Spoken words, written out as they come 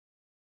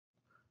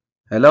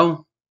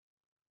Hello.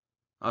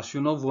 As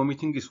you know,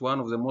 vomiting is one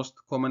of the most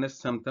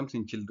commonest symptoms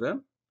in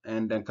children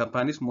and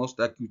accompanies most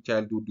acute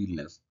childhood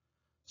illness.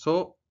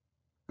 So,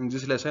 in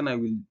this lesson, I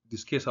will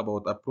discuss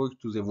about approach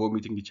to the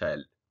vomiting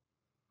child.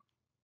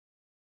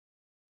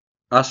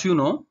 As you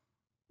know,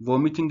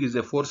 vomiting is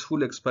a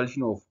forceful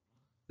expulsion of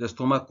the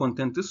stomach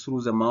contents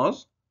through the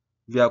mouth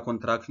via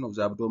contraction of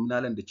the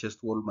abdominal and the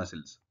chest wall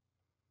muscles.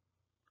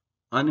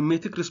 An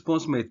emetic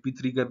response might be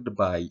triggered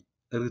by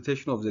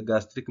irritation of the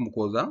gastric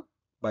mucosa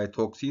by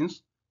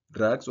toxins,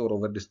 drugs, or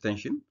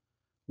overdistension,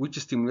 which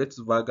stimulates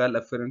vagal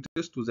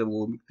afferents to the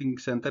vomiting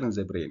center in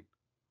the brain.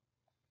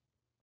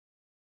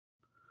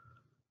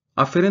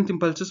 Afferent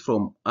impulses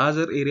from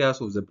other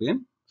areas of the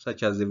brain,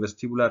 such as the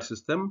vestibular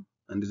system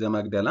and the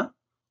amygdala,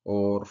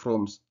 or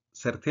from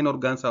certain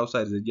organs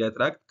outside the GI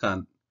tract,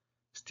 can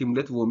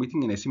stimulate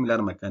vomiting in a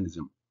similar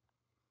mechanism.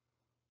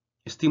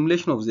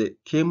 Stimulation of the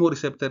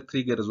chemoreceptor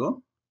trigger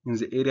zone in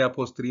the area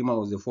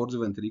postrema of the fourth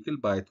ventricle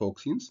by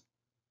toxins,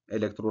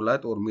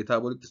 electrolyte or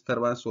metabolic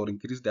disturbance or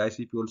increased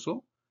ICP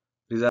also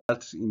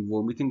results in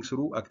vomiting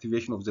through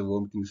activation of the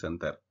vomiting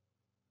center.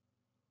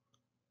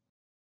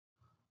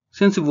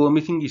 Since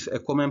vomiting is a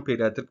common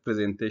pediatric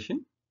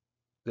presentation,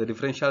 the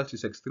differential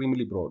is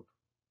extremely broad.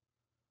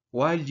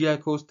 While GI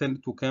causes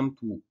tend to come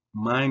to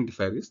mind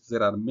first,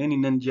 there are many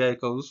non-GI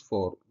causes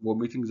for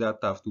vomiting that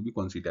have to be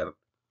considered.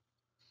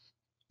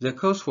 The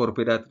cause for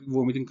pediatric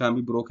vomiting can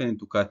be broken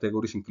into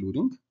categories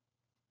including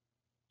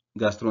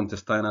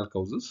gastrointestinal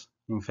causes,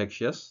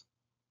 infectious,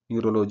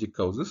 neurologic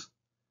causes,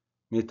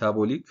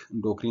 metabolic,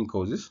 endocrine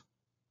causes,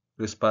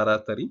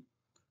 respiratory,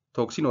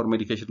 toxin or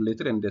medication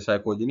related, and the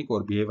psychogenic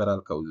or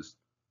behavioral causes.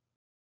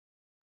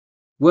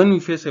 When we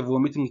face a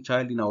vomiting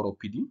child in our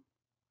OPD,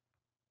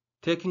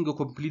 taking a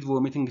complete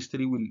vomiting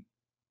history will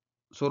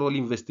thoroughly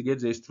investigate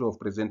the history of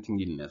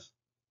presenting illness.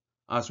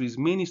 As with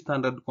many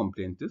standard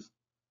complaints,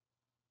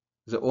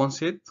 the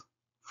onset,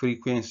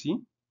 frequency,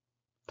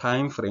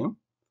 time frame,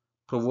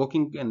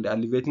 provoking and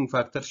alleviating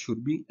factors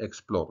should be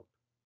explored.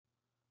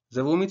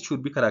 The vomit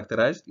should be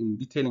characterized in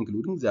detail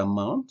including the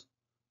amount,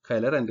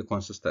 color, and the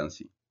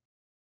consistency.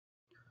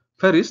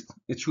 First,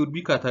 it should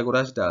be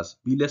categorized as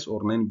bilious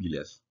or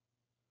non-bilious.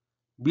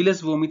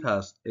 Bilious vomit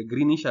has a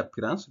greenish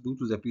appearance due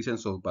to the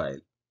presence of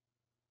bile.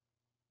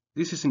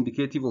 This is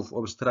indicative of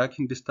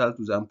obstruction distal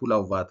to the ampulla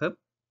of water,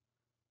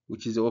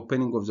 which is the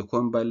opening of the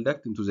common bile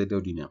duct into the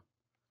duodenum.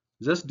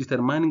 Thus,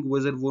 determining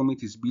whether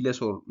vomit is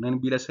bilious or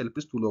non-bilious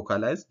helps to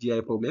localize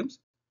GI problems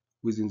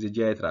within the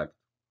GI tract.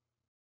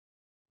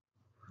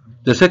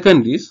 The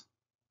second is,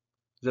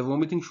 the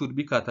vomiting should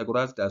be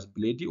categorized as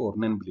bleedy or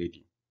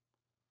non-bleedy.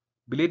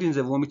 Bleed in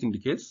the vomit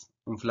indicates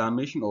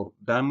inflammation or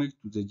damage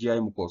to the GI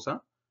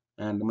mucosa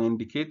and may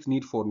indicate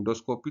need for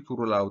endoscopy to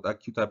rule out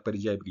acute upper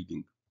GI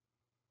bleeding.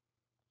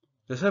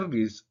 The third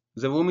is,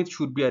 the vomit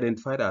should be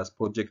identified as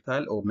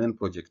projectile or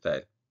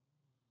non-projectile.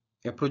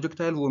 A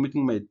projectile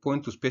vomiting may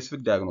point to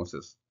specific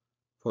diagnosis,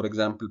 for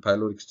example,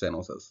 pyloric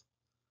stenosis.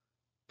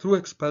 True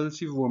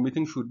expulsive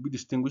vomiting should be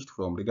distinguished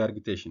from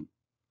regurgitation,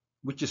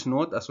 which is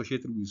not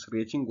associated with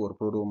retching or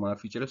prodromal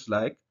features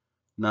like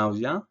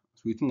nausea,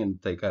 sweating, and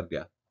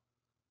tachycardia.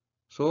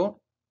 So,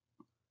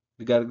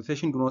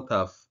 regurgitation do not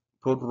have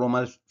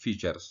prodromal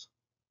features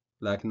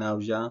like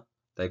nausea,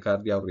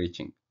 tachycardia, or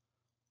retching,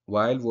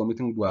 while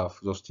vomiting do have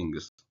those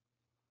things.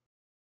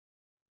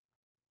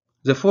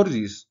 The fourth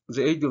is,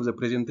 the age of the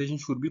presentation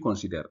should be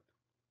considered.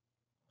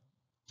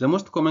 The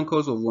most common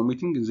cause of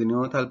vomiting in the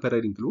neonatal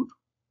period include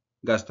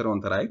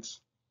gastroenteritis,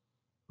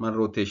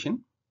 malrotation,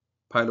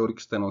 pyloric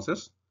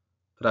stenosis,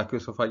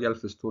 tracheoesophageal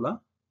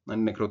fistula,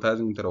 and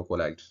necrotizing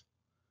enterocolitis.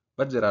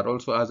 But there are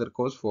also other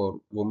causes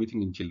for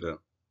vomiting in children.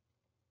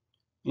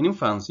 In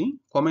infancy,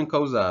 common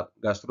causes are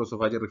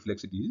gastroesophageal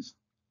reflux disease,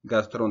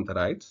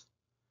 gastroenteritis,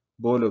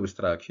 bowel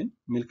obstruction,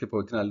 milk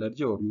protein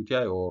allergy or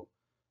UTI, or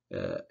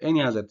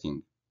any other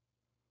thing.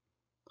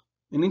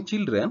 In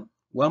children,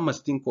 one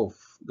must think of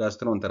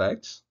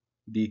gastroenteritis,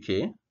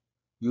 DK,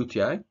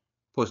 UTI,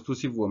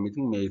 post-tussive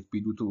vomiting may be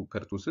due to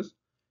pertussis,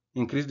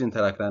 increased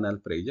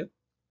intracranial pressure,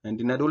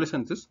 and in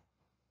adolescents,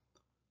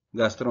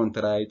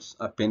 gastroenteritis,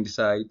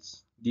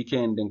 appendicitis,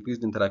 DK, and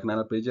increased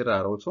intracranial pressure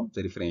are also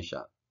the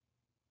differential.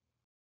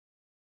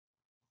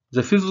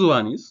 The fifth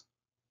one is,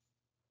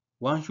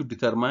 one should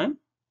determine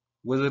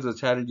whether the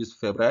child is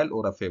febrile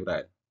or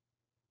afebrile.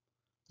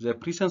 The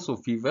presence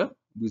of fever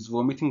with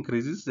vomiting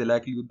increases the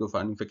likelihood of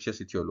an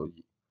infectious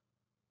etiology.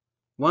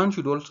 One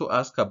should also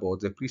ask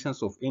about the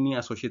presence of any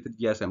associated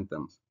GI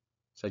symptoms,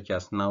 such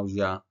as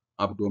nausea,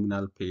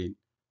 abdominal pain,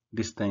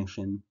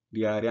 distension,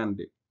 diarrhea,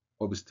 and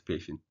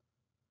obstipation.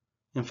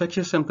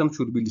 Infectious symptoms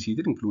should be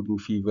listed, including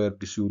fever,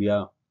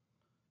 dysuria,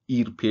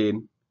 ear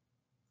pain,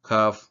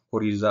 cough,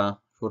 coryza,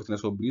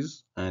 shortness of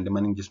breath, and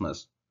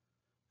meningismus.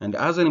 And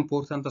other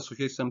important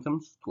associated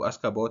symptoms to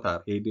ask about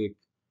are headache,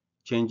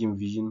 change in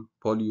vision,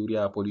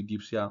 polyuria,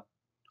 polydipsia,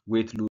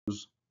 weight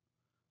loss,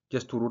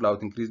 just to rule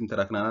out increased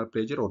intracranial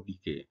pressure or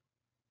decay.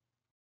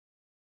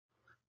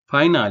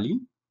 Finally,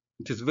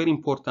 it is very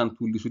important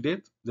to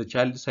elucidate the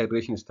child's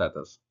hydration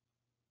status.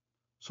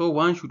 So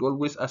one should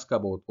always ask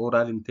about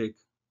oral intake,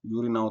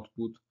 urine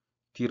output,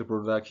 tear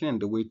production,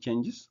 and the weight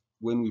changes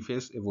when we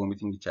face a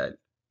vomiting child.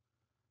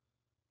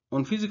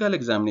 On physical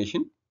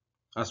examination,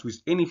 as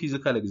with any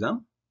physical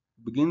exam,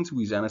 begins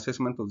with an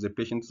assessment of the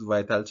patient's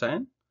vital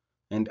sign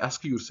and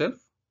ask yourself,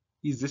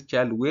 is this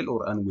child well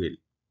or unwell?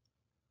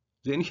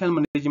 The initial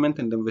management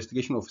and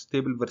investigation of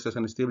stable versus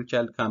unstable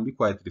child can be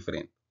quite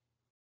different.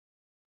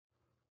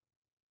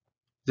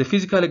 The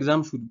physical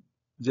exam should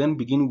then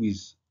begin with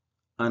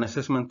an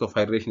assessment of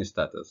hydration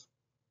status.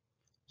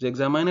 The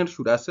examiner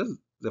should assess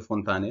the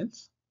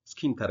fontanelles,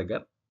 skin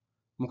turgor,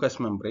 mucous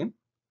membrane,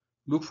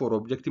 look for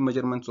objective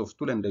measurements of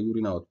stool and the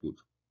urine output.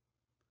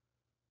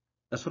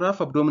 A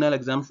rough abdominal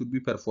exam should be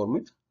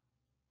performed.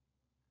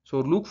 So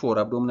look for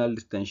abdominal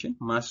distension,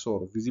 mass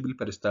or visible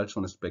peristaltic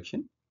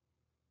inspection.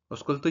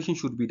 Auscultation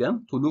should be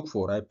done to look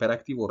for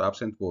hyperactive or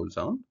absent bowel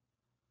sound.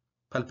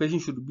 Palpation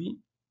should be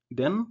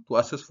done to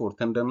assess for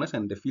tenderness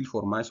and the feel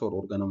for mass or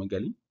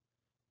organomegaly.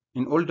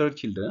 In older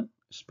children,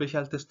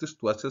 special tests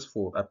to assess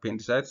for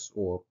appendicitis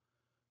or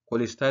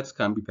cholecystitis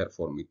can be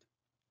performed.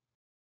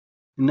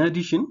 In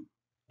addition,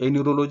 a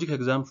neurologic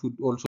exam should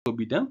also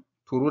be done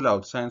to rule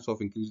out signs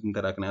of increased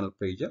intracranial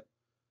pressure,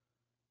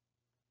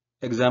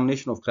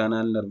 examination of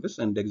cranial nerves,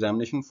 and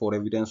examination for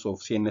evidence of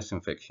CNS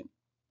infection.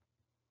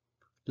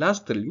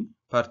 Lastly,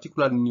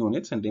 particularly in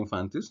neonates and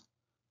infants,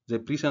 the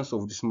presence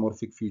of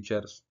dysmorphic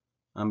features,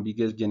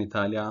 ambiguous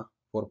genitalia,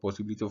 or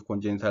possibility of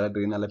congenital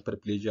adrenal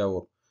hyperplasia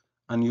or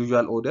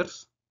unusual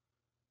odors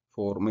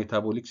for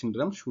metabolic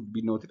syndrome should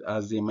be noted,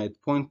 as they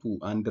might point to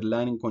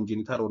underlying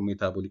congenital or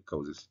metabolic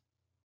causes.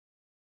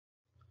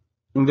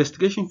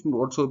 Investigation should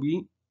also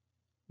be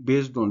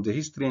based on the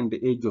history and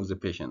the age of the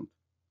patient.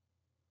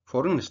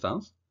 For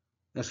instance,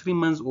 a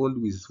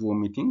 3-month-old with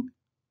vomiting,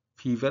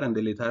 fever, and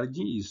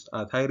lethargy is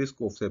at high risk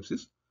of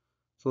sepsis,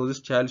 so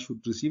this child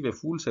should receive a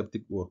full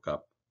septic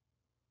workup.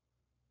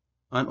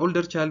 An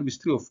older child with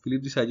history of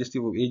clearly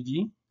suggestive of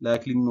AG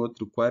likely not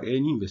require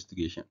any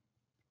investigation.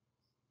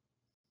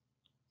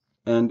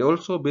 And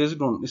also based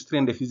on history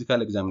and the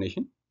physical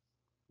examination,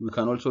 we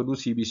can also do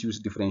CBC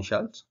with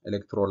differentials,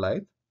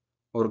 electrolyte,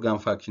 organ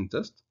function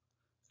test,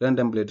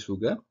 random blood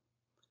sugar,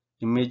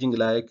 imaging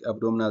like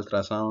abdominal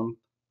ultrasound,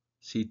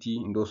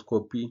 CT,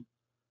 endoscopy,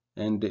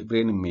 and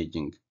brain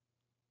imaging.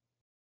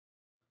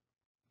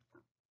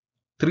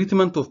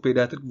 Treatment of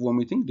pediatric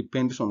vomiting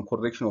depends on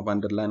correction of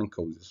underlying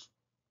causes.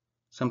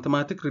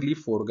 Symptomatic relief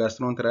for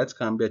gastroenteritis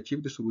can be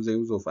achieved through the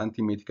use of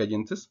antiemetic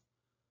agents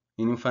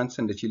in infants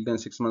and the children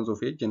 6 months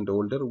of age and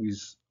older with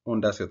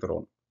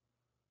ondansetron.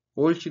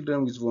 All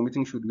children with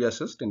vomiting should be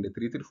assessed and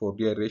treated for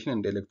dehydration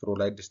and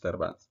electrolyte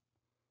disturbance.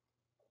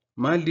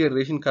 Mild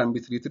dehydration can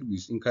be treated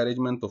with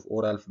encouragement of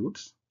oral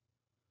fluids,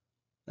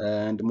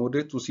 and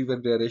moderate to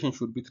severe dehydration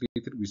should be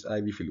treated with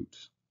IV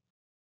fluids.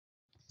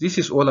 This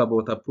is all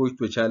about approach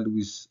to a child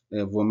with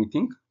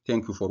vomiting.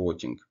 Thank you for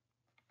watching.